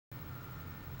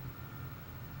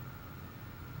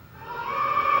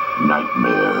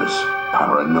Nightmares,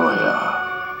 paranoia,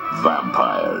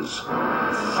 vampires,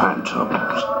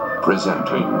 phantoms,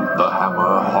 presenting the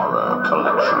Hammer Horror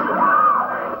Collection.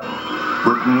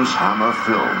 Britain's Hammer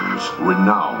Films,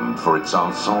 renowned for its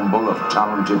ensemble of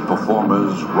talented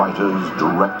performers, writers,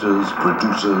 directors,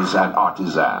 producers, and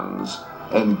artisans,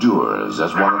 endures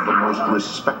as one of the most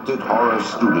respected horror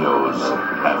studios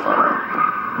ever.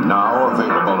 Now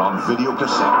available on video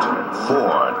cassette,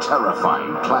 4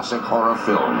 terrifying classic horror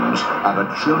films at a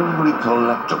chillingly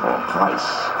collectible price.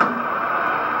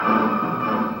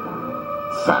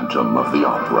 Phantom of the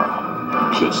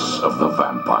Opera, Kiss of the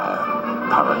Vampire,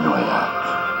 Paranoiac,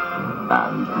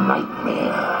 and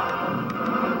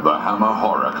Nightmare. The Hammer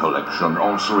Horror Collection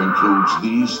also includes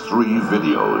these 3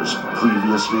 videos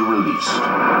previously released.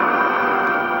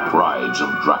 Brides of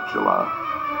Dracula,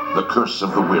 The Curse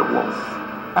of the Werewolf,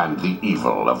 and The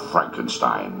Evil of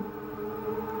Frankenstein.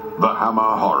 The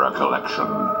Hammer Horror Collection,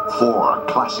 4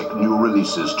 classic new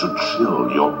releases to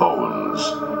chill your bones.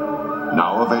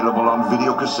 Now available on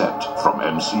video cassette from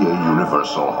MCA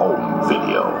Universal Home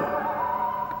Video.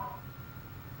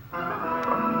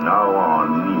 From now on,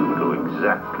 you do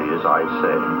exactly as I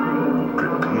say.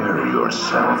 Prepare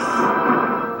yourself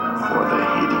for the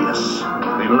hideous,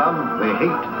 They love, they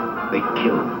hate, they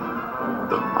kill.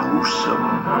 the gruesome,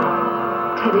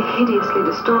 Had a hideously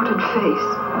distorted face.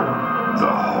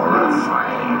 the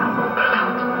horrifying.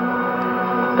 Blood.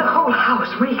 The whole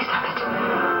house reeks of it.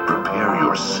 Prepare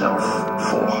yourself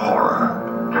for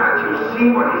horror. Can't you see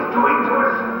what he's doing to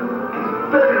us?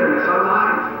 He's burying us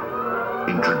alive.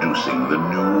 Introducing the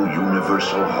new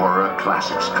Universal Horror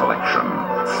Classics Collection.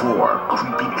 4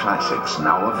 creepy classics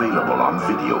now available on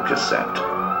video cassette.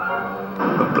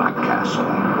 The Black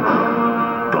Castle,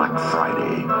 Black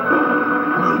Friday,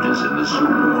 Murders in the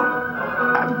Zoo,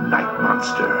 and Night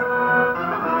Monster.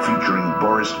 Featuring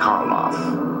Boris Karloff,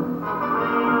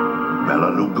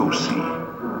 Bela Lugosi,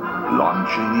 Lon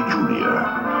Chaney Jr.,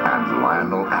 and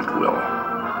Lionel Atwill.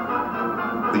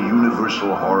 The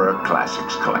Universal Horror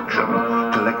Classics Collection.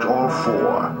 Collect all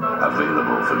 4.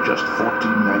 Available for just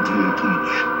 $14.98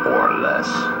 each or less.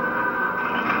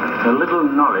 A little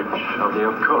knowledge of the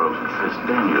occult is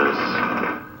dangerous.